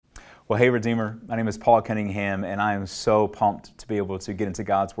Well, hey, Redeemer, my name is Paul Cunningham, and I am so pumped to be able to get into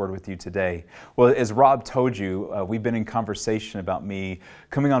God's Word with you today. Well, as Rob told you, we've been in conversation about me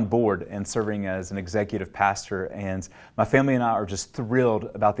coming on board and serving as an executive pastor, and my family and I are just thrilled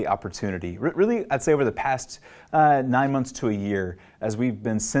about the opportunity. Really, I'd say over the past 9 months to a year, as we've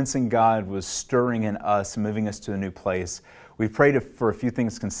been sensing God was stirring in us and moving us to a new place, we've prayed for a few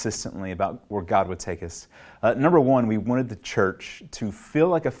things consistently about where God would take us. Number one, we wanted the church to feel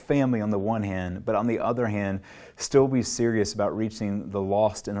like a family on the one hand, but on the other hand, still be serious about reaching the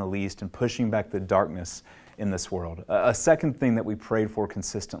lost and the least and pushing back the darkness in this world. A second thing that we prayed for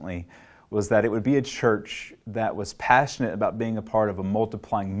consistently was that it would be a church that was passionate about being a part of a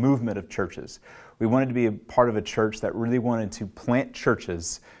multiplying movement of churches. We wanted to be a part of a church that really wanted to plant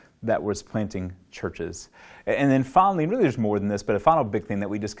churches that was planting churches. And then finally, really there's more than this, but a final big thing that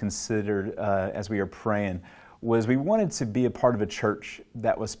we just considered as we were praying was we wanted to be a part of a church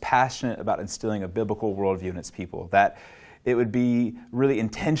that was passionate about instilling a biblical worldview in its people, that it would be really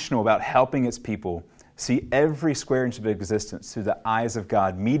intentional about helping its people see every square inch of existence through the eyes of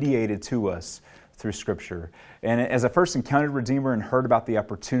God mediated to us through Scripture. And as I first encountered Redeemer and heard about the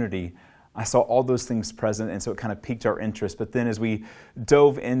opportunity, I saw all those things present, and so it kind of piqued our interest. But then as we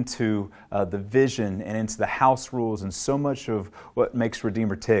dove into the vision and into the house rules and so much of what makes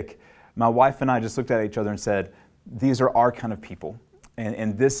Redeemer tick, my wife and I just looked at each other and said, these are our kind of people.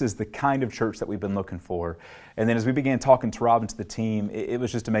 And this is the kind of church that we've been looking for. And then as we began talking to Rob and to the team, it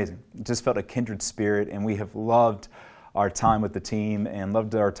was just amazing. It just felt a kindred spirit, and we have loved our time with the team and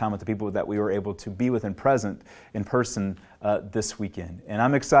loved our time with the people that we were able to be with and present in person this weekend. And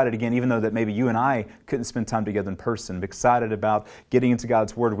I'm excited again, even though that maybe you and I couldn't spend time together in person, I'm excited about getting into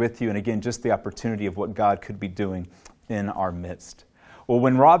God's Word with you, and again, just the opportunity of what God could be doing in our midst. Well,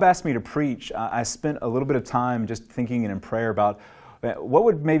 when Rob asked me to preach, I spent a little bit of time just thinking and in prayer about what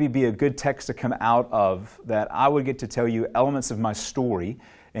would maybe be a good text to come out of that I would get to tell you elements of my story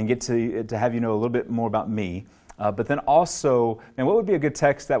and get to have you know a little bit more about me. But then also, and what would be a good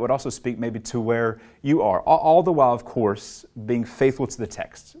text that would also speak maybe to where you are, all the while, of course, being faithful to the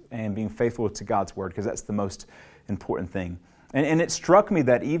text and being faithful to God's Word, because that's the most important thing. And it struck me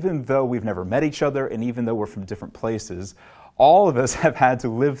that even though we've never met each other and even though we're from different places, all of us have had to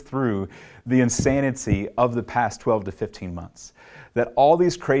live through the insanity of the past 12 to 15 months. That all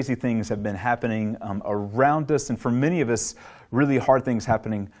these crazy things have been happening around us, and for many of us, really hard things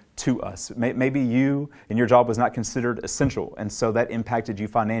happening to us. Maybe you and your job was not considered essential, and so that impacted you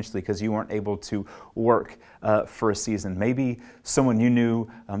financially because you weren't able to work for a season. Maybe someone you knew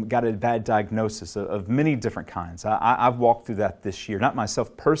got a bad diagnosis of many different kinds. I've walked through that this year, not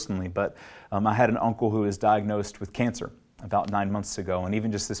myself personally, but I had an uncle who was diagnosed with cancer about 9 months ago, and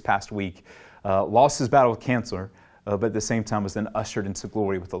even just this past week, lost his battle with cancer, but at the same time was then ushered into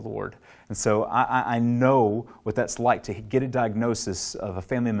glory with the Lord. And so I know what that's like to get a diagnosis of a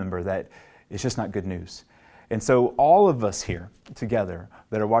family member that is just not good news. And so all of us here together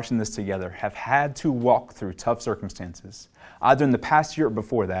that are watching this together have had to walk through tough circumstances, either in the past year or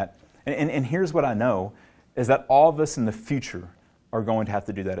before that. And here's what I know, is that all of us in the future are going to have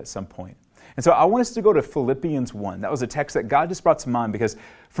to do that at some point. And so I want us to go to Philippians 1. That was a text that God just brought to mind because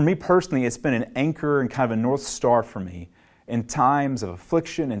for me personally, it's been an anchor and kind of a north star for me in times of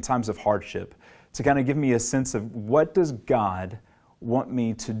affliction and times of hardship to kind of give me a sense of what does God want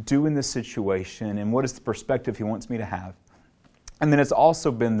me to do in this situation and what is the perspective He wants me to have. And then it's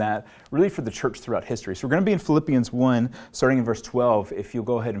also been that really for the church throughout history. So we're going to be in Philippians 1, starting in verse 12, if you'll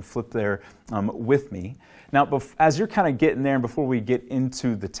go ahead and flip there with me. Now, as you're kind of getting there and before we get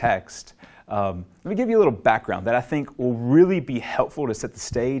into the text, let me give you a little background that I think will really be helpful to set the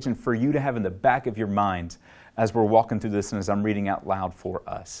stage and for you to have in the back of your mind as we're walking through this and as I'm reading out loud for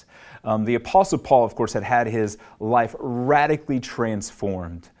us. The Apostle Paul, of course, had his life radically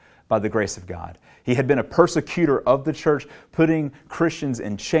transformed by the grace of God. He had been a persecutor of the church, putting Christians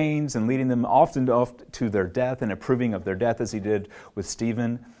in chains and leading them often to their death and approving of their death as he did with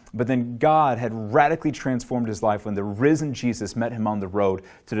Stephen. But then God had radically transformed his life when the risen Jesus met him on the road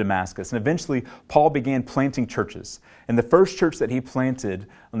to Damascus. And eventually, Paul began planting churches. And the first church that he planted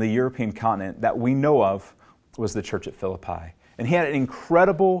on the European continent that we know of was the church at Philippi. And he had an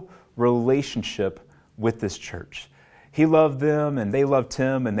incredible relationship with this church. He loved them and they loved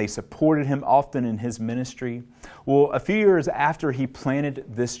him and they supported him often in his ministry. Well, a few years after he planted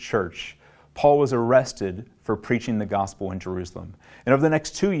this church, Paul was arrested for preaching the gospel in Jerusalem. And over the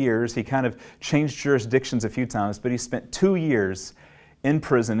next 2 years, he kind of changed jurisdictions a few times, but he spent 2 years in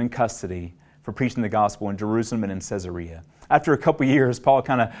prison, in custody, for preaching the gospel in Jerusalem and in Caesarea. After a couple years, Paul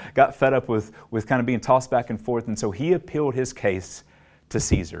kind of got fed up with kind of being tossed back and forth, and so he appealed his case to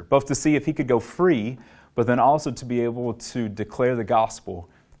Caesar, both to see if he could go free, but then also to be able to declare the gospel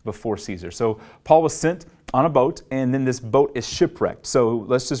before Caesar. So Paul was sent on a boat, and then this boat is shipwrecked. So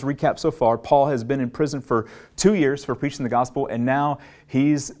let's just recap so far. Paul has been in prison for 2 years for preaching the gospel, and now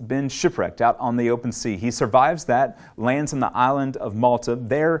he's been shipwrecked out on the open sea. He survives that, lands on the island of Malta.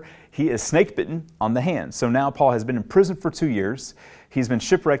 There he is snake bitten on the hand. So now Paul has been in prison for 2 years. He's been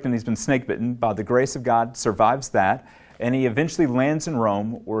shipwrecked and he's been snake bitten. By the grace of God, survives that. And he eventually lands in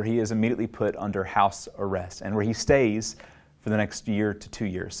Rome, where he is immediately put under house arrest and where he stays for the next year to 2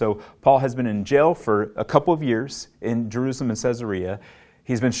 years. So Paul has been in jail for a couple of years in Jerusalem and Caesarea.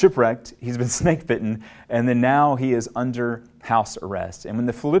 He's been shipwrecked, he's been snake bitten, and then now he is under house arrest. And when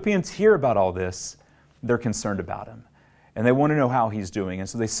the Philippians hear about all this, they're concerned about him. And they want to know how he's doing. And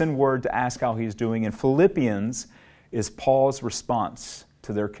so they send word to ask how he's doing. And Philippians is Paul's response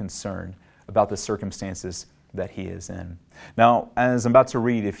to their concern about the circumstances that he is in. Now, as I'm about to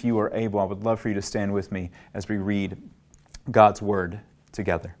read, if you are able, I would love for you to stand with me as we read God's Word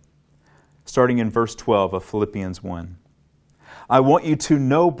together. Starting in verse 12 of Philippians 1. I want you to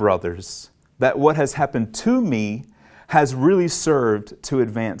know, brothers, that what has happened to me has really served to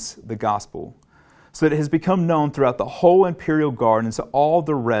advance the gospel, so that it has become known throughout the whole imperial guard and to all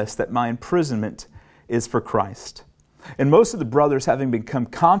the rest that my imprisonment is for Christ. And most of the brothers, having become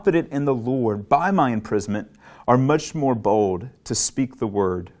confident in the Lord by my imprisonment, are much more bold to speak the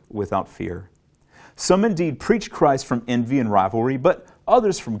word without fear. Some indeed preach Christ from envy and rivalry, but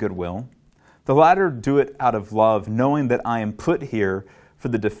others from goodwill. The latter do it out of love, knowing that I am put here for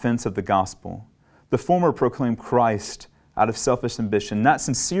the defense of the gospel. The former proclaim Christ out of selfish ambition, not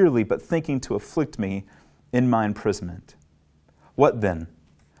sincerely, but thinking to afflict me in my imprisonment. What then?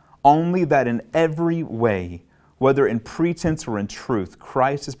 Only that in every way, whether in pretense or in truth,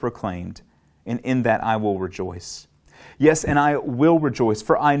 Christ is proclaimed, and in that I will rejoice. Yes, and I will rejoice,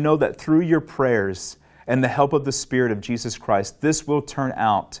 for I know that through your prayers and the help of the Spirit of Jesus Christ, this will turn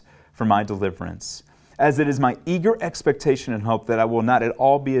out for my deliverance. As it is my eager expectation and hope that I will not at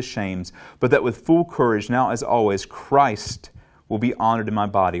all be ashamed, but that with full courage, now as always, Christ will be honored in my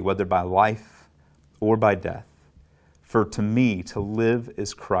body, whether by life or by death. For to me, to live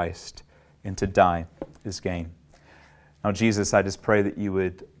is Christ, and to die is gain. Now, Jesus, I just pray that you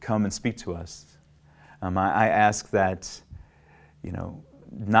would come and speak to us. I ask that,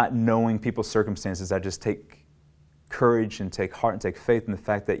 not knowing people's circumstances, I just take courage and take heart and take faith in the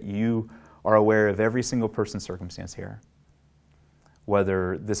fact that you are aware of every single person's circumstance here.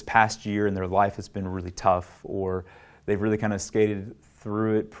 Whether this past year in their life has been really tough or they've really kind of skated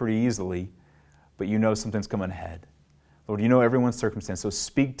through it pretty easily, but you know something's coming ahead. Lord, you know everyone's circumstance, so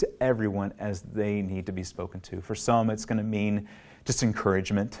speak to everyone as they need to be spoken to. For some, it's going to mean just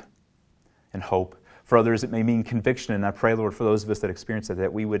encouragement and hope. For others, it may mean conviction, and I pray, Lord, for those of us that experience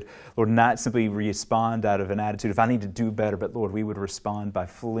that we would, Lord, not simply respond out of an attitude, if I need to do better, but Lord, we would respond by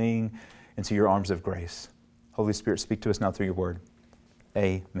fleeing into your arms of grace. Holy Spirit, speak to us now through your word.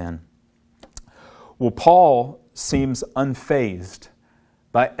 Amen. Well, Paul seems unfazed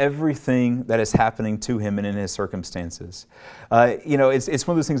by everything that is happening to him and in his circumstances. It's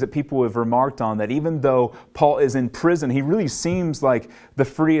one of those things that people have remarked on, that even though Paul is in prison, he really seems like the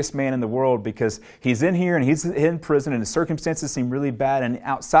freest man in the world, because he's in here and he's in prison and his circumstances seem really bad. And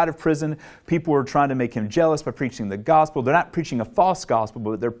outside of prison, people are trying to make him jealous by preaching the gospel. They're not preaching a false gospel,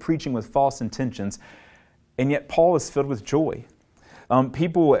 but they're preaching with false intentions. And yet Paul is filled with joy.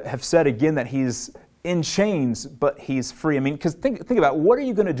 People have said again that he's in chains, but he's free. I mean, because think about, what are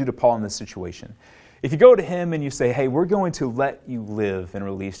you going to do to Paul in this situation? If you go to him and you say, hey, we're going to let you live and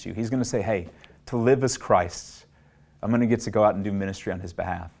release you, he's going to say, hey, to live is Christ. I'm going to get to go out and do ministry on his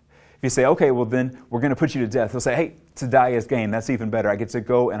behalf. If you say, okay, well then we're going to put you to death, he'll say, hey, to die is gain. That's even better. I get to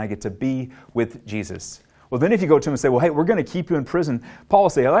go and I get to be with Jesus. Well, then if you go to him and say, well, hey, we're going to keep you in prison, Paul will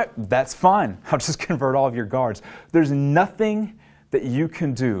say, all right, that's fine. I'll just convert all of your guards. There's nothing that you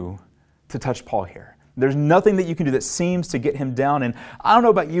can do to touch Paul here. There's nothing that you can do that seems to get him down. And I don't know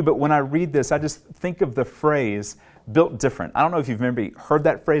about you, but when I read this, I just think of the phrase built different. I don't know if you've maybe heard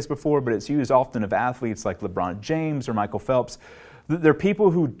that phrase before, but it's used often of athletes like LeBron James or Michael Phelps. They're people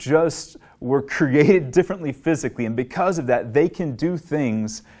who just were created differently physically, and because of that, they can do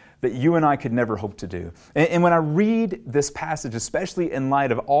things that you and I could never hope to do. And when I read this passage, especially in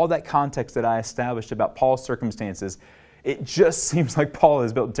light of all that context that I established about Paul's circumstances, it just seems like Paul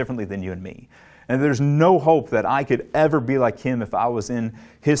is built differently than you and me. And there's no hope that I could ever be like him if I was in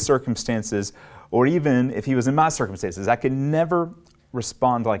his circumstances, or even if he was in my circumstances. I could never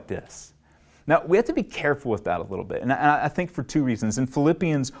respond like this. Now, we have to be careful with that a little bit. And I think for two reasons. In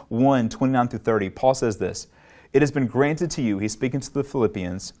Philippians 1, 29 through 30, Paul says this, it has been granted to you," he's speaking to the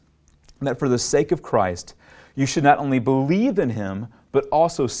Philippians, "that for the sake of Christ, you should not only believe in him, but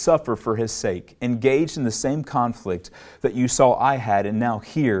also suffer for his sake, engaged in the same conflict that you saw I had and now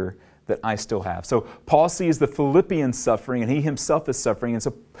hear that I still have." So Paul sees the Philippians suffering, and he himself is suffering. And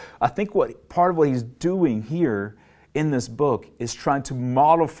so I think part of what he's doing here in this book is trying to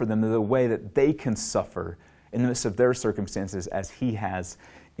model for them the way that they can suffer in the midst of their circumstances as he has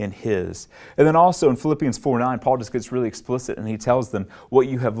in his. And then also in Philippians 4:9, Paul just gets really explicit, and he tells them, "What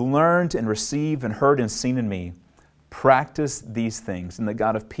you have learned and received and heard and seen in me, practice these things, and the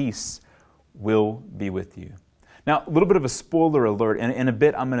God of peace will be with you." Now, a little bit of a spoiler alert. In a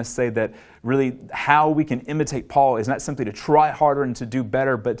bit, I'm going to say that really how we can imitate Paul is not simply to try harder and to do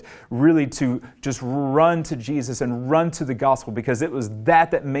better, but really to just run to Jesus and run to the gospel, because it was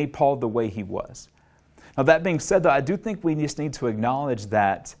that made Paul the way he was. Now, that being said, though, I do think we just need to acknowledge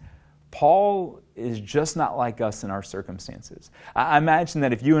that Paul is just not like us in our circumstances. I imagine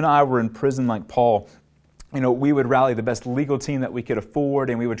that if you and I were in prison like Paul, we would rally the best legal team that we could afford,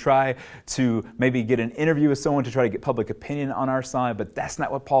 and we would try to maybe get an interview with someone to try to get public opinion on our side, but that's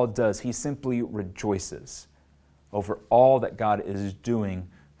not what Paul does. He simply rejoices over all that God is doing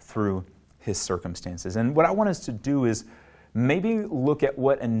through his circumstances. And what I want us to do is maybe look at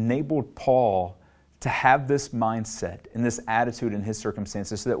what enabled Paul to have this mindset and this attitude in his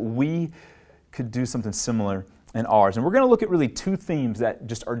circumstances so that we could do something similar in ours. And we're going to look at really two themes that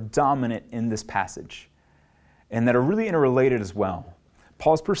just are dominant in this passage and that are really interrelated as well: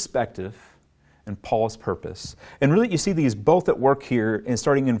 Paul's perspective and Paul's purpose. And really you see these both at work here, and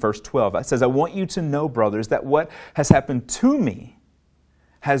starting in verse 12. It says, "I want you to know, brothers, that what has happened to me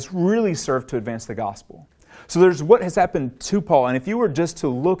has really served to advance the gospel." So there's what has happened to Paul, and if you were just to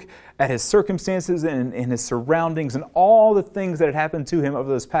look at his circumstances and his surroundings and all the things that had happened to him over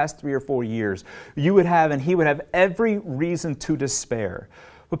those past 3 or 4 years, you would have, and he would have, every reason to despair.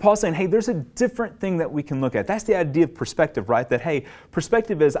 But Paul's saying, hey, there's a different thing that we can look at. That's the idea of perspective, right? That, hey,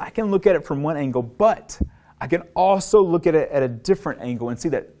 perspective is I can look at it from one angle, but I can also look at it at a different angle and see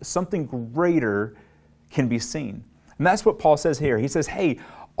that something greater can be seen. And that's what Paul says here. He says, hey,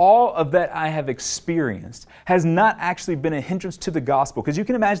 all of that I have experienced has not actually been a hindrance to the gospel. Because you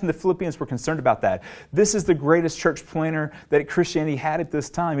can imagine the Philippians were concerned about that. This is the greatest church planner that Christianity had at this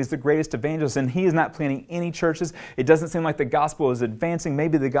time. He's the greatest evangelist, and he is not planning any churches. It doesn't seem like the gospel is advancing.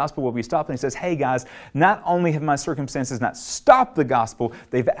 Maybe the gospel will be stopped. And he says, hey guys, not only have my circumstances not stopped the gospel,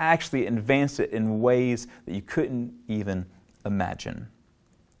 they've actually advanced it in ways that you couldn't even imagine.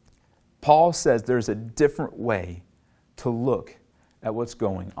 Paul says there's a different way to look at what's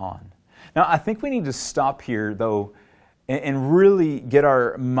going on. Now, I think we need to stop here, though, and really get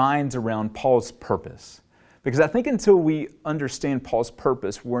our minds around Paul's purpose. Because I think until we understand Paul's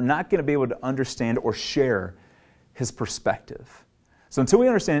purpose, we're not going to be able to understand or share his perspective. So until we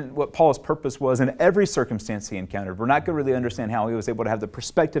understand what Paul's purpose was in every circumstance he encountered, we're not going to really understand how he was able to have the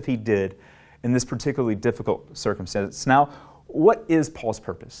perspective he did in this particularly difficult circumstance. Now, what is Paul's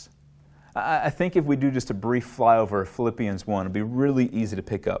purpose? I think if we do just a brief flyover of Philippians 1, it'll be really easy to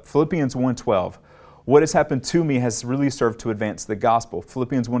pick up. Philippians 1:12, what has happened to me has really served to advance the gospel.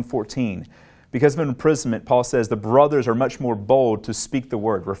 Philippians 1:14, because of imprisonment, Paul says the brothers are much more bold to speak the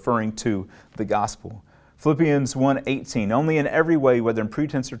word, referring to the gospel. Philippians 1:18, only in every way, whether in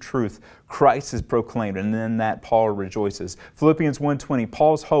pretense or truth, Christ is proclaimed, and in that Paul rejoices. Philippians 1:20,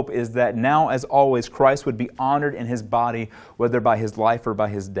 Paul's hope is that now as always Christ would be honored in his body, whether by his life or by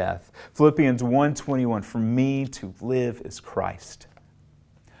his death. Philippians 1:21, for me to live is Christ.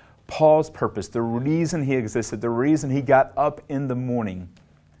 Paul's purpose, the reason he existed, the reason he got up in the morning,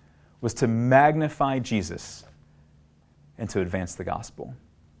 was to magnify Jesus and to advance the gospel.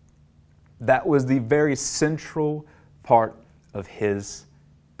 That was the very central part of his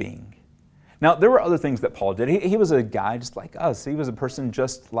being. Now, there were other things that Paul did. He was a guy just like us. He was a person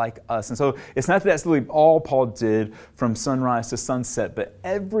just like us. And so it's not that that's really all Paul did from sunrise to sunset, but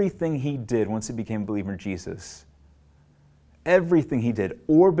everything he did once he became a believer in Jesus, everything he did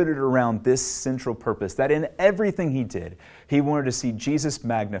orbited around this central purpose, that in everything he did, he wanted to see Jesus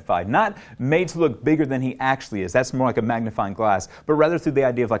magnified, not made to look bigger than he actually is. That's more like a magnifying glass, but rather through the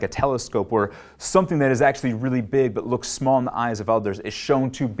idea of like a telescope where something that is actually really big but looks small in the eyes of others is shown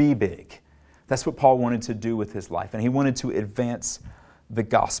to be big. That's what Paul wanted to do with his life, and he wanted to advance the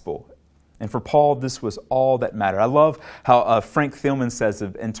gospel. And for Paul, this was all that mattered. I love how Frank Thielman says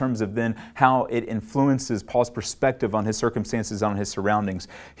in terms of then how it influences Paul's perspective on his circumstances, on his surroundings.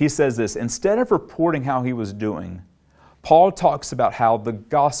 He says this, instead of reporting how he was doing, Paul talks about how the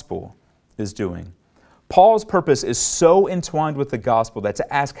gospel is doing. Paul's purpose is so entwined with the gospel that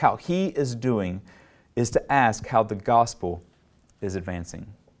to ask how he is doing is to ask how the gospel is advancing.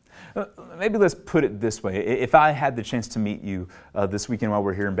 Maybe let's put it this way. If I had the chance to meet you this weekend while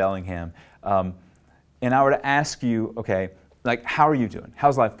we're here in Bellingham, and I were to ask you, okay, like, how are you doing?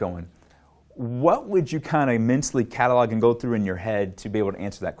 How's life going? What would you kind of mentally catalog and go through in your head to be able to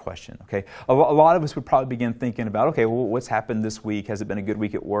answer that question? Okay, a lot of us would probably begin thinking about, okay, well, what's happened this week? Has it been a good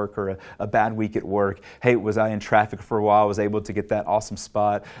week at work or a bad week at work? Hey, was I in traffic for a while? Was able to get that awesome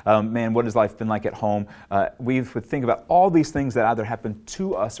spot? Man, what has life been like at home? We would think about all these things that either happen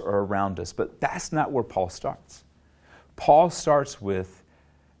to us or around us, but that's not where Paul starts. Paul starts with,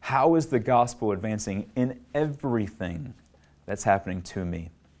 how is the gospel advancing in everything that's happening to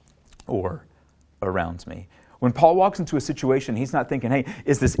me or around me? When Paul walks into a situation, he's not thinking, hey,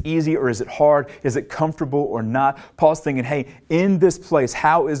 is this easy or is it hard? Is it comfortable or not? Paul's thinking, hey, in this place,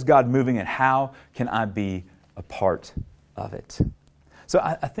 how is God moving and how can I be a part of it? So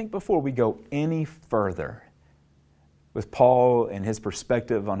I think before we go any further with Paul and his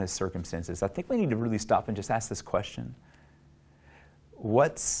perspective on his circumstances, I think we need to really stop and just ask this question.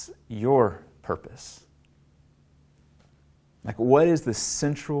 What's your purpose? Like, what is the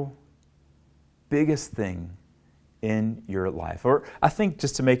central, biggest thing in your life? Or I think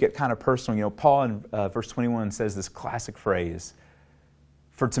just to make it kind of personal, Paul in verse 21 says this classic phrase,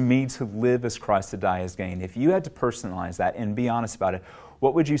 for to me to live is Christ, to die is gain. If you had to personalize that and be honest about it,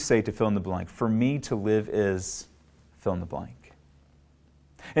 what would you say to fill in the blank? For me to live is fill in the blank.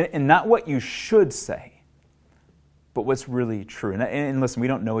 And not what you should say, but what's really true. And listen, we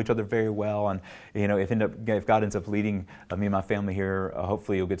don't know each other very well, and if God ends up leading me and my family here,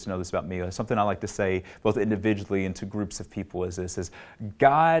 hopefully you'll get to know this about me. Something I like to say, both individually and to groups of people, is this: is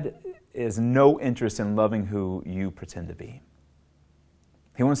God has no interest in loving who you pretend to be.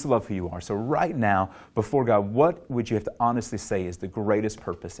 He wants to love who you are. So right now, before God, what would you have to honestly say is the greatest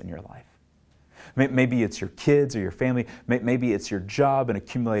purpose in your life? Maybe it's your kids or your family. Maybe it's your job and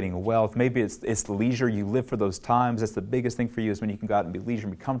accumulating wealth. Maybe it's leisure. You live for those times. That's the biggest thing for you, is when you can go out and be leisure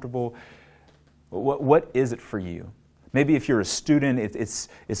and be comfortable. What is it for you? Maybe if you're a student,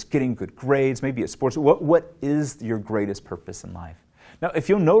 it's getting good grades. Maybe it's sports. What is your greatest purpose in life? Now, if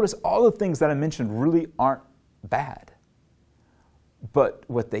you'll notice, all the things that I mentioned really aren't bad. But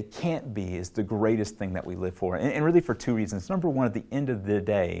what they can't be is the greatest thing that we live for. And really for two reasons. Number one, at the end of the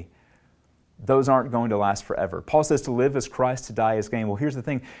day, those aren't going to last forever. Paul says to live is Christ, to die is gain. Well, here's the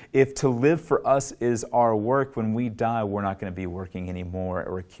thing. If to live for us is our work, when we die, we're not going to be working anymore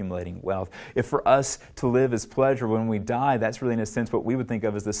or accumulating wealth. If for us to live is pleasure, when we die, that's really in a sense what we would think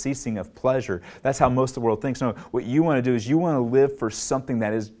of as the ceasing of pleasure. That's how most of the world thinks. No, what you want to do is you want to live for something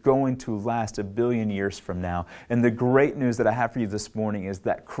that is going to last 1 billion years from now. And the great news that I have for you this morning is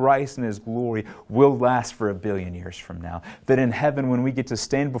that Christ and His glory will last for 1 billion years from now. That in heaven, when we get to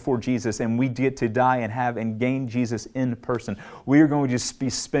stand before Jesus and we get to die and have and gain Jesus in person, we are going to just be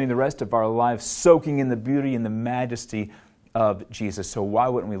spending the rest of our lives soaking in the beauty and the majesty of Jesus. So why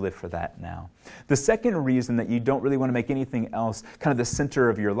wouldn't we live for that now? The second reason that you don't really want to make anything else kind of the center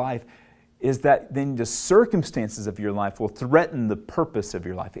of your life is that then the circumstances of your life will threaten the purpose of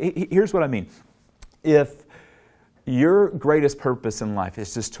your life. Here's what I mean. If your greatest purpose in life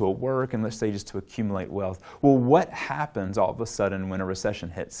is just to work and let's say just to accumulate wealth, well, what happens all of a sudden when a recession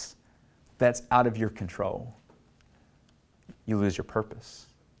hits? That's out of your control. You lose your purpose.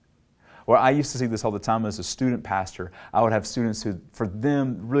 Or I used to see this all the time as a student pastor. I would have students who, for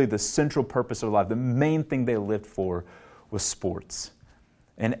them, really the central purpose of their life, the main thing they lived for was sports.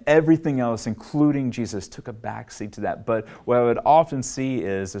 And everything else, including Jesus, took a backseat to that. But what I would often see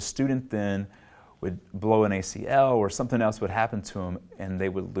is a student then would blow an ACL or something else would happen to them and they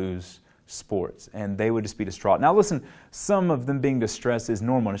would lose sports, and they would just be distraught. Now listen, some of them being distressed is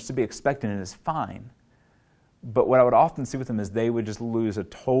normal, and it's to be expected, and it's fine. But what I would often see with them is they would just lose a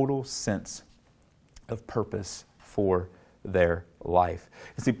total sense of purpose for their life.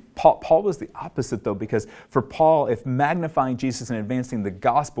 And see, Paul was the opposite, though, because for Paul, if magnifying Jesus and advancing the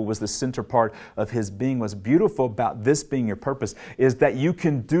gospel was the center part of his being, what's beautiful about this being your purpose is that you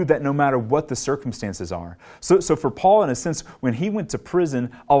can do that no matter what the circumstances are. So for Paul, in a sense, when he went to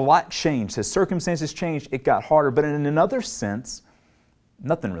prison, a lot changed. His circumstances changed, it got harder. But in another sense,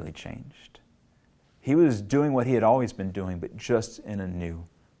 nothing really changed. He was doing what he had always been doing, but just in a new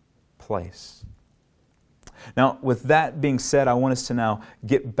place. Now, with that being said, I want us to now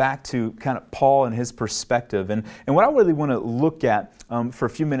get back to kind of Paul and his perspective. And what I really want to look at for a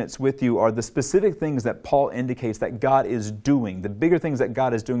few minutes with you are the specific things that Paul indicates that God is doing, the bigger things that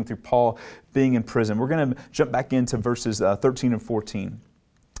God is doing through Paul being in prison. We're going to jump back into verses 13 and 14.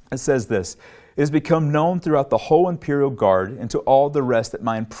 It says this, It has become known throughout the whole imperial guard and to all the rest that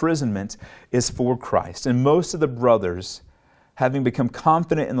my imprisonment is for Christ. And most of the brothers, having become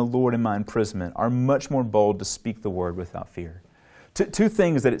confident in the Lord in my imprisonment, are much more bold to speak the word without fear. Two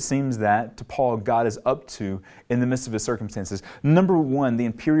things that it seems that, to Paul, God is up to in the midst of his circumstances. Number one, the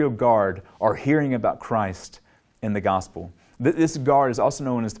imperial guard are hearing about Christ in the gospel. This guard is also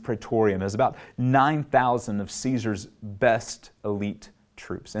known as the Praetorium. There's about 9,000 of Caesar's best elite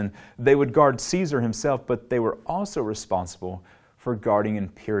troops. And they would guard Caesar himself, but they were also responsible for guarding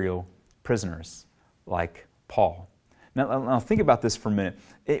imperial prisoners like Paul. Now think about this for a minute.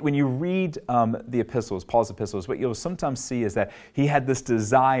 When you read the epistles, Paul's epistles, what you'll sometimes see is that he had this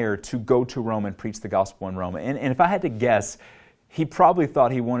desire to go to Rome and preach the gospel in Rome. And if I had to guess, he probably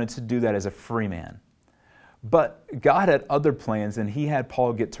thought he wanted to do that as a free man. But God had other plans, and he had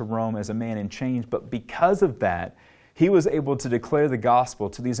Paul get to Rome as a man in chains. But because of that, he was able to declare the gospel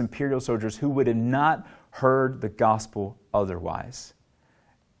to these imperial soldiers who would have not heard the gospel otherwise.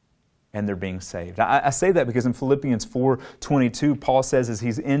 And they're being saved. I say that because in Philippians 4:22, Paul says as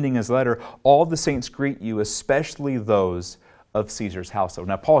he's ending his letter, all the saints greet you, especially those of Caesar's household.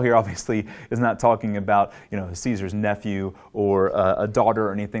 Now, Paul here obviously is not talking about Caesar's nephew or a daughter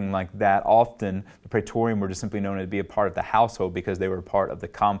or anything like that. Often, the Praetorium were just simply known to be a part of the household because they were part of the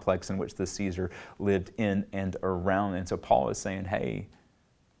complex in which the Caesar lived in and around. And so Paul is saying, hey,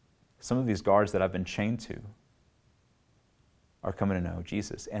 some of these guards that I've been chained to are coming to know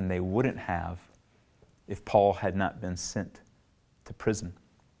Jesus. And they wouldn't have if Paul had not been sent to prison.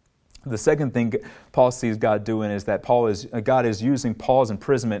 The second thing Paul sees God doing is that God is using Paul's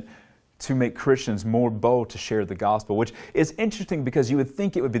imprisonment to make Christians more bold to share the gospel, which is interesting because you would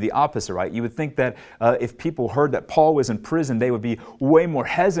think it would be the opposite, right? You would think that if people heard that Paul was in prison, they would be way more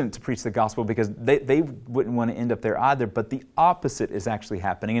hesitant to preach the gospel because they wouldn't want to end up there either. But the opposite is actually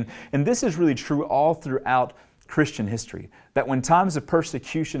happening. And this is really true all throughout Christian history, that when times of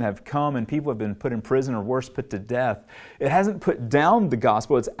persecution have come and people have been put in prison or worse, put to death, it hasn't put down the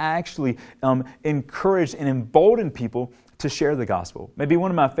gospel. It's actually encouraged and emboldened people to share the gospel. Maybe one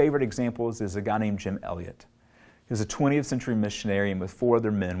of my favorite examples is a guy named Jim Elliot. He was a 20th century missionary and with 4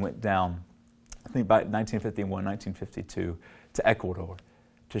 other men went down, I think by 1951, 1952, to Ecuador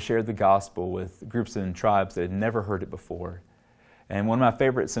to share the gospel with groups and tribes that had never heard it before. And one of my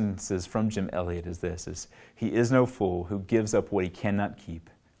favorite sentences from Jim Elliot is this, he is no fool who gives up what he cannot keep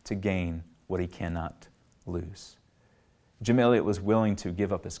to gain what he cannot lose. Jim Elliot was willing to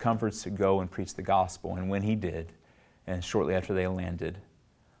give up his comforts to go and preach the gospel. And when he did, and shortly after they landed,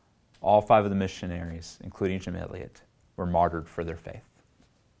 all 5 of the missionaries, including Jim Elliot, were martyred for their faith.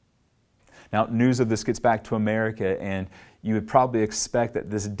 Now, news of this gets back to America, and you would probably expect that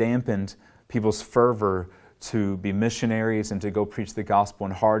this dampened people's fervor to be missionaries and to go preach the gospel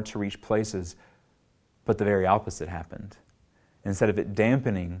in hard-to-reach places. But the very opposite happened. Instead of it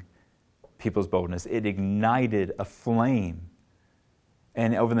dampening people's boldness, it ignited a flame.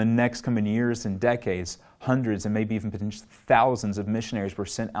 And over the next coming years and decades, hundreds and maybe even potentially thousands of missionaries were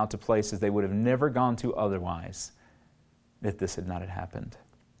sent out to places they would have never gone to otherwise if this had not happened.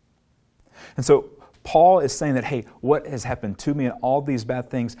 And so Paul is saying that, hey, what has happened to me and all these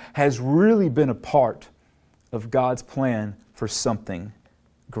bad things has really been a part of God's plan for something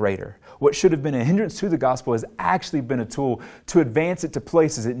greater. What should have been a hindrance to the gospel has actually been a tool to advance it to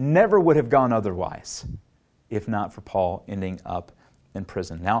places it never would have gone otherwise, if not for Paul ending up in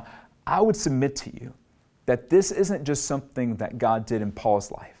prison. Now, I would submit to you that this isn't just something that God did in Paul's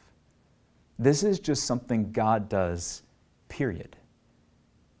life. This is just something God does, period.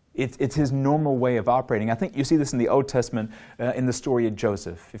 It's his normal way of operating. I think you see this in the Old Testament in the story of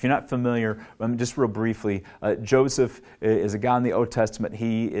Joseph. If you're not familiar, just real briefly, Joseph is a guy in the Old Testament.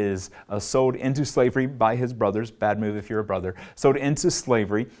 He is sold into slavery by his brothers. Bad move if you're a brother. Sold into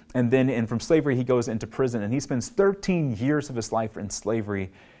slavery. And then from slavery, he goes into prison. And he spends 13 years of his life in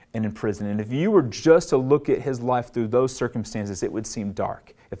slavery and in prison. And if you were just to look at his life through those circumstances, it would seem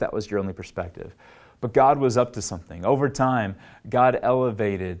dark, if that was your only perspective. But God was up to something. Over time, God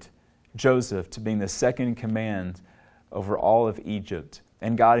elevated Joseph to being the second in command over all of Egypt.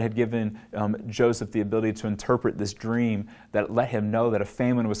 And God had given Joseph the ability to interpret this dream that let him know that a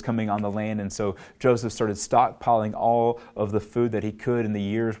famine was coming on the land. And so Joseph started stockpiling all of the food that he could in the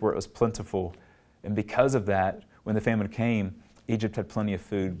years where it was plentiful. And because of that, when the famine came, Egypt had plenty of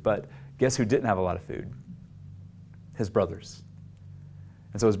food. But guess who didn't have a lot of food? His brothers.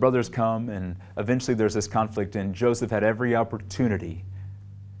 And so his brothers come, and eventually there's this conflict, and Joseph had every opportunity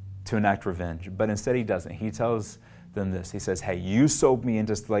to enact revenge. But instead he doesn't. He tells them this. He says, hey, you sold me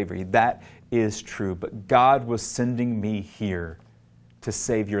into slavery. That is true. But God was sending me here to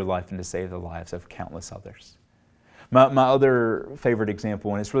save your life and to save the lives of countless others. My other favorite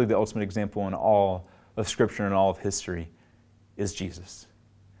example, and it's really the ultimate example in all of Scripture and all of history, is Jesus.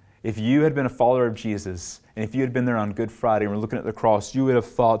 If you had been a follower of Jesus, and if you had been there on Good Friday and were looking at the cross, you would have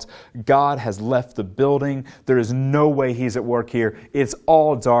thought, God has left the building. There is no way He's at work here. It's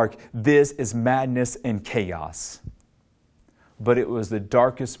all dark. This is madness and chaos. But it was the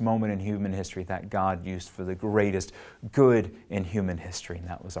darkest moment in human history that God used for the greatest good in human history, and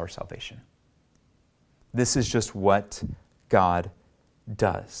that was our salvation. This is just what God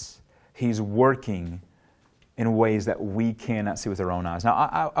does. He's working in ways that we cannot see with our own eyes.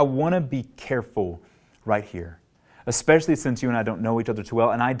 Now, I want to be careful right here, especially since you and I don't know each other too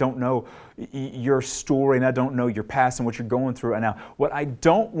well, and I don't know your story, and I don't know your past and what you're going through right now. What I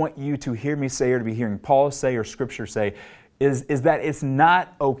don't want you to hear me say or to be hearing Paul say or Scripture say is that it's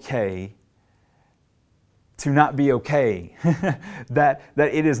not okay to not be okay. that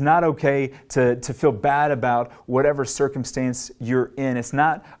it is not okay to feel bad about whatever circumstance you're in. It's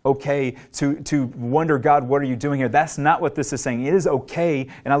not okay to wonder, God, what are you doing here? That's not what this is saying. It is okay,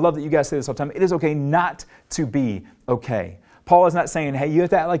 and I love that you guys say this all the time, it is okay not to be okay. Paul is not saying, hey, you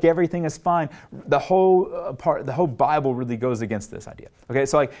have to act like everything is fine. The whole Bible really goes against this idea. Okay,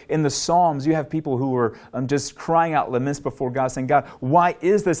 so like in the Psalms, you have people who are just crying out laments before God, saying, God, why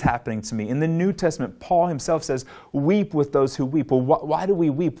is this happening to me? In the New Testament, Paul himself says, weep with those who weep. Well, why do we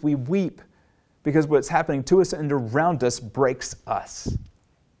weep? We weep because what's happening to us and around us breaks us.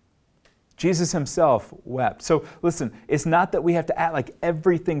 Jesus himself wept. So listen, it's not that we have to act like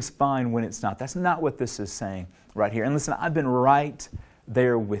everything's fine when it's not. That's not what this is saying right here. And listen, I've been right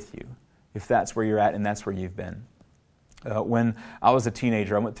there with you, if that's where you're at and that's where you've been. When I was a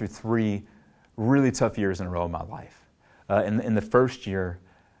teenager, I went through 3 really tough years in a row of my life. In the first year,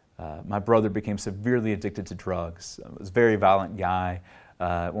 my brother became severely addicted to drugs. He was a very violent guy.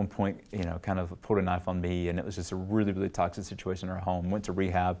 At one point, kind of pulled a knife on me, and it was just a really, really toxic situation in our home. Went to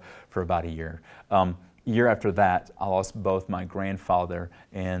rehab for about a year. Year after that, I lost both my grandfather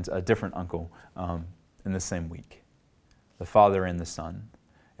and a different uncle in the same week, the father and the son.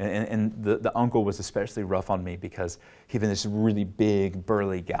 And the uncle was especially rough on me because he'd been this really big,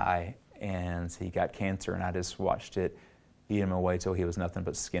 burly guy, and he got cancer, and I just watched it eat him away till he was nothing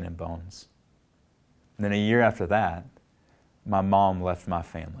but skin and bones. And then a year after that, my mom left my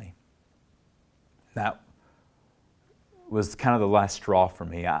family. That was kind of the last straw for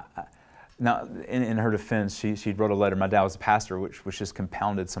me. Now, in her defense, she wrote a letter. My dad was a pastor, which just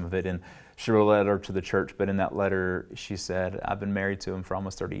compounded some of it. And she wrote a letter to the church. But in that letter, she said, I've been married to him for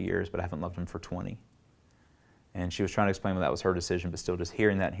almost 30 years, but I haven't loved him for 20. And she was trying to explain why that was her decision, but still just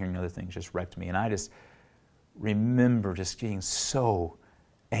hearing that and hearing other things just wrecked me. And I just remember just getting so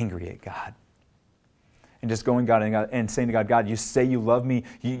angry at God. And just going God and saying to God, God, you say you love me,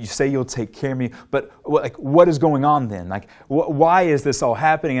 you say you'll take care of me, but what is going on then? Why is this all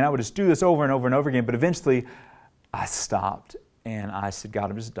happening? And I would just do this over and over and over again. But eventually, I stopped and I said,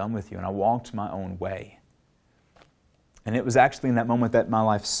 God, I'm just done with you. And I walked my own way. And it was actually in that moment that my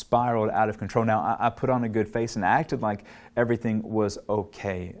life spiraled out of control. Now, I put on a good face and acted like everything was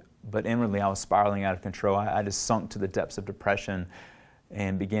okay. But inwardly, I was spiraling out of control. I just sunk to the depths of depression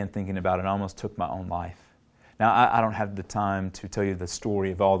and began thinking about it and almost took my own life. Now, I don't have the time to tell you the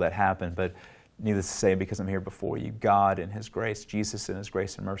story of all that happened, but needless to say, because I'm here before you, God in His grace, Jesus in His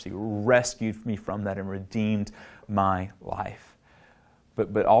grace and mercy, rescued me from that and redeemed my life.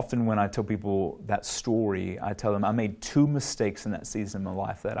 But often when I tell people that story, I tell them I made 2 mistakes in that season of my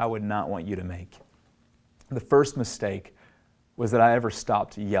life that I would not want you to make. The first mistake was that I ever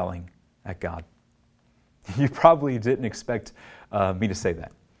stopped yelling at God. You probably didn't expect me to say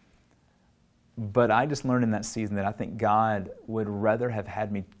that. But I just learned in that season that I think God would rather have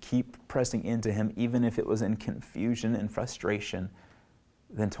had me keep pressing into Him, even if it was in confusion and frustration,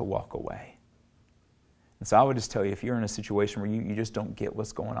 than to walk away. And so I would just tell you, if you're in a situation where you just don't get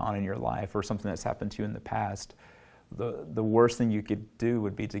what's going on in your life or something that's happened to you in the past, the worst thing you could do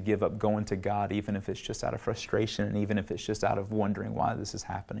would be to give up going to God, even if it's just out of frustration and even if it's just out of wondering why this is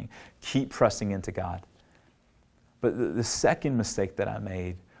happening. Keep pressing into God. But the second mistake that I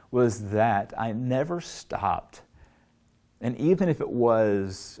made was that I never stopped, and even if it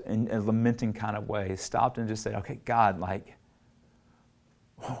was in a lamenting kind of way, stopped and just said, okay, God,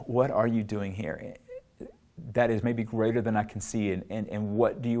 what are you doing here? That is maybe greater than I can see, and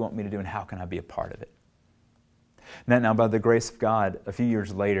what do you want me to do, and how can I be a part of it? Now, by the grace of God, a few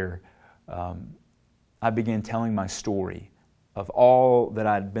years later, I began telling my story of all that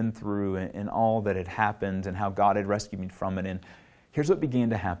I'd been through and all that had happened and how God had rescued me from it. And here's what began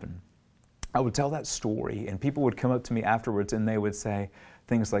to happen. I would tell that story, and people would come up to me afterwards and they would say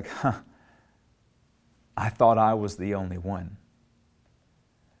things like, I thought I was the only one.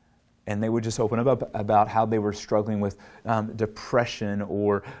 And they would just open up about how they were struggling with depression,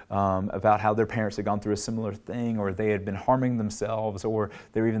 or about how their parents had gone through a similar thing, or they had been harming themselves, or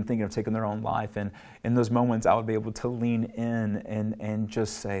they were even thinking of taking their own life. And in those moments, I would be able to lean in and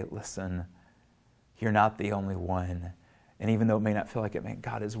just say, listen, you're not the only one. And even though it may not feel like it, man,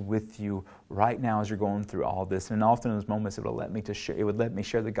 God is with you right now as you're going through all this. And often in those moments, it would let me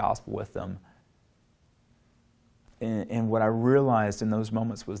share the gospel with them. And what I realized in those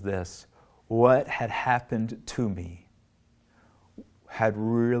moments was this: what had happened to me had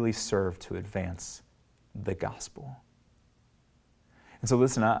really served to advance the gospel. And so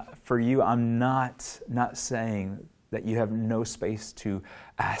listen, for you, I'm not saying that you have no space to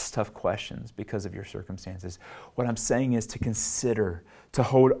ask tough questions because of your circumstances. What I'm saying is to consider, to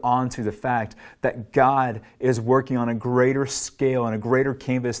hold on to the fact that God is working on a greater scale and a greater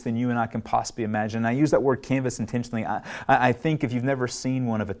canvas than you and I can possibly imagine. And I use that word canvas intentionally. I think if you've never seen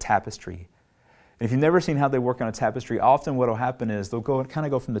one of a tapestry, and if you've never seen how they work on a tapestry, often what will happen is they'll kind of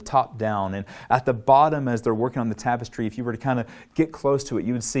go from the top down. And at the bottom, as they're working on the tapestry, if you were to kind of get close to it,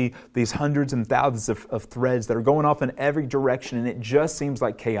 you would see these hundreds and thousands of threads that are going off in every direction, and it just seems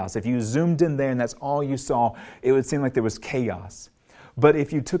like chaos. If you zoomed in there and that's all you saw, it would seem like there was chaos. But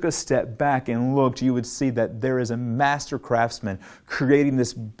if you took a step back and looked, you would see that there is a master craftsman creating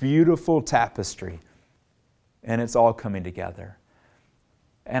this beautiful tapestry, and it's all coming together.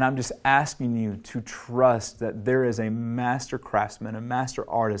 And I'm just asking you to trust that there is a master craftsman, a master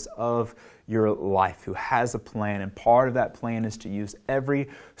artist of your life who has a plan. And part of that plan is to use every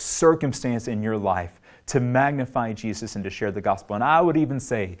circumstance in your life to magnify Jesus and to share the gospel. And I would even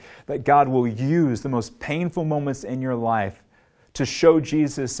say that God will use the most painful moments in your life to show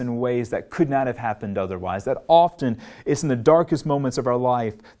Jesus in ways that could not have happened otherwise. That often it's in the darkest moments of our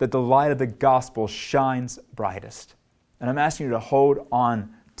life that the light of the gospel shines brightest. And I'm asking you to hold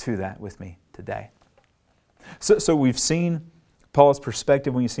on to that with me today. So we've seen Paul's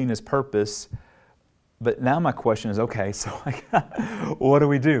perspective, we've seen his purpose, but now my question is, okay, so what do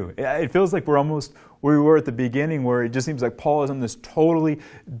we do? It feels like we're almost where we were at the beginning, where it just seems like Paul is on this totally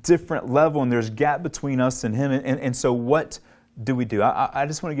different level and there's a gap between us and him. And so what do we do? I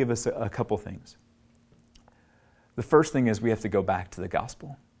just want to give us a couple things. The first thing is we have to go back to the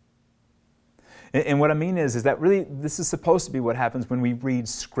gospel. And what I mean is that really this is supposed to be what happens when we read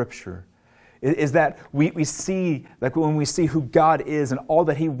Scripture. Is that we see, like when we see who God is and all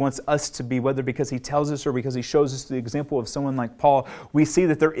that He wants us to be, whether because He tells us or because He shows us the example of someone like Paul, we see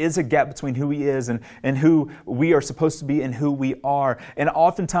that there is a gap between who He is and who we are supposed to be and who we are. And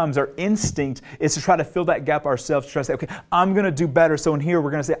oftentimes our instinct is to try to fill that gap ourselves, to try to say, okay, I'm going to do better. So in here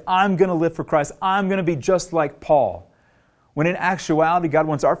we're going to say, I'm going to live for Christ. I'm going to be just like Paul. When in actuality, God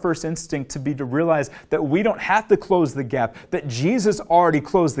wants our first instinct to be to realize that we don't have to close the gap, that Jesus already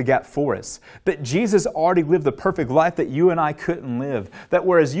closed the gap for us, that Jesus already lived the perfect life that you and I couldn't live, that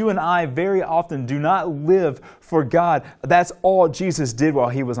whereas you and I very often do not live for God, that's all Jesus did while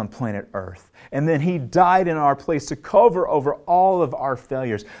He was on planet Earth. And then He died in our place to cover over all of our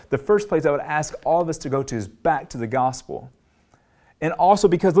failures. The first place I would ask all of us to go to is back to the gospel. And also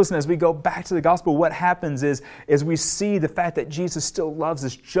because, listen, as we go back to the gospel, what happens is we see the fact that Jesus still loves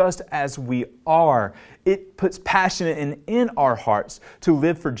us just as we are. It puts passion in our hearts to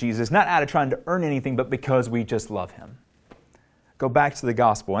live for Jesus, not out of trying to earn anything, but because we just love Him. Go back to the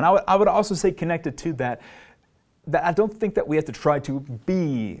gospel. And I would also say, connected to that I don't think that we have to try to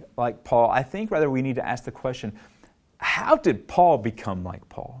be like Paul. I think rather we need to ask the question, how did Paul become like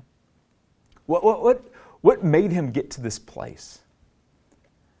Paul? What made him get to this place?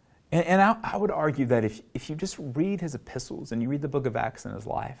 And I would argue that if you just read his epistles and you read the book of Acts in his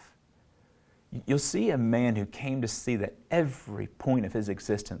life, you'll see a man who came to see that every point of his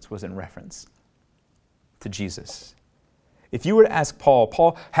existence was in reference to Jesus. If you were to ask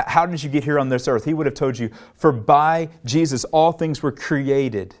Paul, how did you get here on this earth? He would have told you, for by Jesus all things were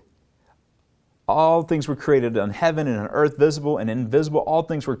created. All things were created on heaven and on earth, visible and invisible. All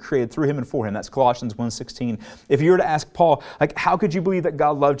things were created through Him and for Him. That's Colossians 1:16. If you were to ask Paul, how could you believe that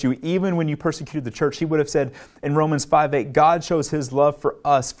God loved you even when you persecuted the church? He would have said in Romans 5:8, God shows His love for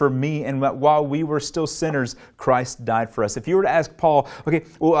us, for me, and while we were still sinners, Christ died for us. If you were to ask Paul,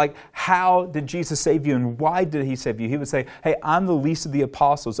 how did Jesus save you and why did He save you? He would say, hey, I'm the least of the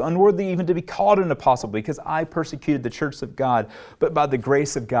apostles, unworthy even to be called an apostle because I persecuted the church of God, but by the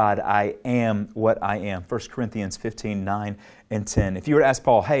grace of God, I am what I am. 1 Corinthians 15:9 and 10. If you were to ask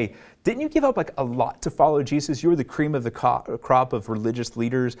Paul, hey, didn't you give up like a lot to follow Jesus? You were the cream of the crop of religious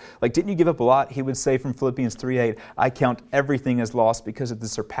leaders. Like, didn't you give up a lot? He would say from Philippians 3:8, I count everything as lost because of the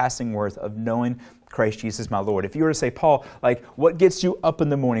surpassing worth of knowing Christ Jesus my Lord. If you were to say, Paul, like, what gets you up in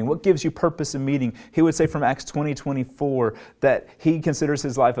the morning? What gives you purpose in meeting? He would say from Acts 20:24 that he considers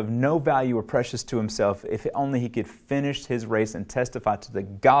his life of no value or precious to himself if only he could finish his race and testify to the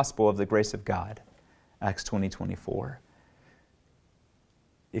gospel of the grace of God. Acts 20:24.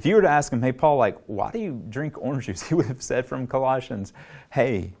 If you were to ask him, hey, Paul, like, why do you drink orange juice? He would have said from Colossians,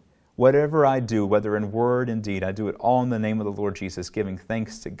 hey, whatever I do, whether in word and deed, I do it all in the name of the Lord Jesus, giving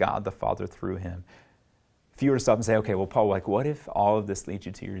thanks to God the Father through him. If you were to stop and say, okay, well, Paul, like, what if all of this leads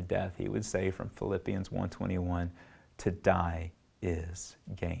you to your death? He would say from Philippians 1:21, to die is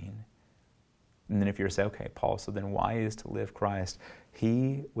gain. And then if you were to say, okay, Paul, so then why is to live Christ?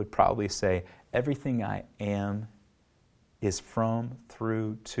 He would probably say, everything I am is from,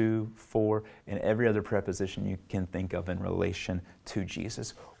 through, to, for, and every other preposition you can think of in relation to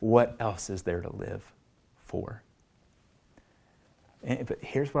Jesus. What else is there to live for? But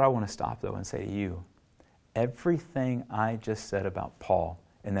here's what I want to stop, though, and say to you. Everything I just said about Paul,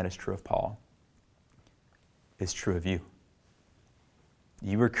 and that is true of Paul, is true of you.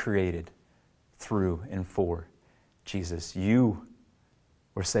 You were created through and for Jesus. You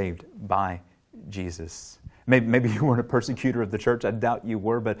were saved by Jesus. Maybe you weren't a persecutor of the church. I doubt you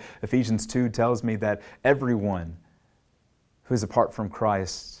were, but Ephesians 2 tells me that everyone who is apart from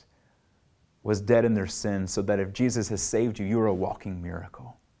Christ was dead in their sins, so that if Jesus has saved you, you're a walking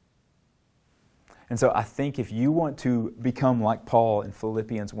miracle. And so I think if you want to become like Paul in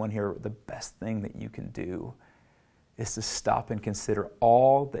Philippians 1 here, the best thing that you can do is to stop and consider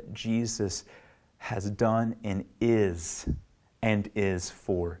all that Jesus has done and is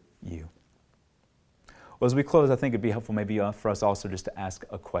for you. Well, as we close, I think it'd be helpful maybe for us also just to ask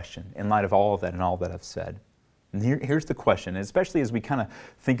a question in light of all of that and all that I've said. And here's the question, especially as we kind of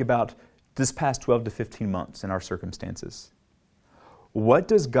think about this past 12 to 15 months in our circumstances. What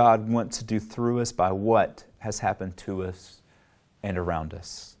does God want to do through us by what has happened to us and around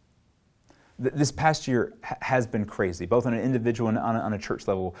us? This past year has been crazy, both on an individual and on a church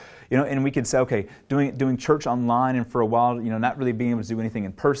level. And we could say, okay, doing church online and for a while, not really being able to do anything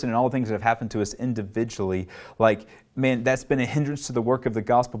in person and all the things that have happened to us individually, like, man, that's been a hindrance to the work of the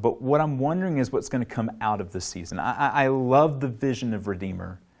gospel. But what I'm wondering is what's going to come out of this season. I love the vision of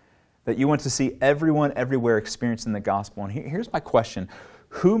Redeemer, that you want to see everyone everywhere experiencing the gospel. And here's my question.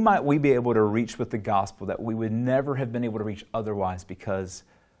 Who might we be able to reach with the gospel that we would never have been able to reach otherwise because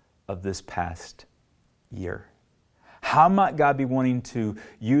of this past year? How might God be wanting to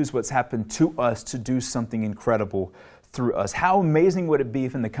use what's happened to us to do something incredible through us? How amazing would it be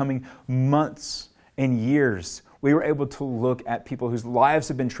if in the coming months and years we were able to look at people whose lives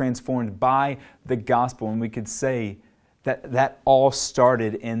have been transformed by the gospel and we could say that all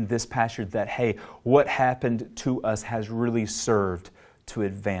started in this past year, that, hey, what happened to us has really served to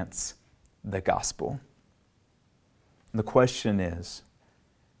advance the gospel. And the question is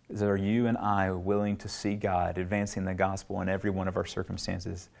are you and I willing to see God advancing the gospel in every one of our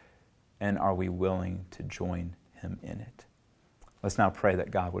circumstances? And are we willing to join Him in it? Let's now pray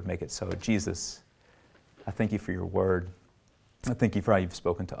that God would make it so. Jesus, I thank you for your word. I thank you for how you've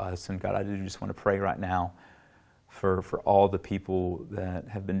spoken to us. And God, I do just want to pray right now for all the people that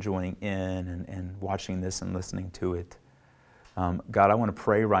have been joining in and watching this and listening to it. God, I want to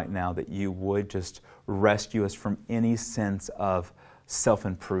pray right now that you would just rescue us from any sense of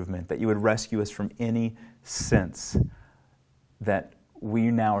self-improvement, that you would rescue us from any sense that we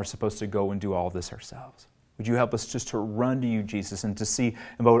now are supposed to go and do all this ourselves. Would you help us just to run to you, Jesus, and to see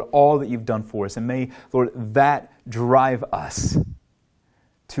about all that you've done for us? And may, Lord, that drive us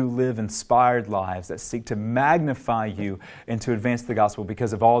to live inspired lives that seek to magnify you and to advance the gospel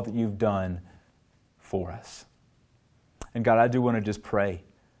because of all that you've done for us. And God, I do want to just pray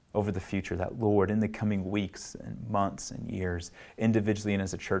over the future that, Lord, in the coming weeks and months and years, individually and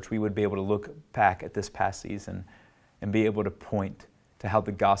as a church, we would be able to look back at this past season and be able to point to how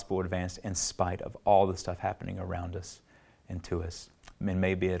the gospel advanced in spite of all the stuff happening around us and to us. And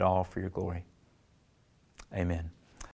may be it all for your glory. Amen.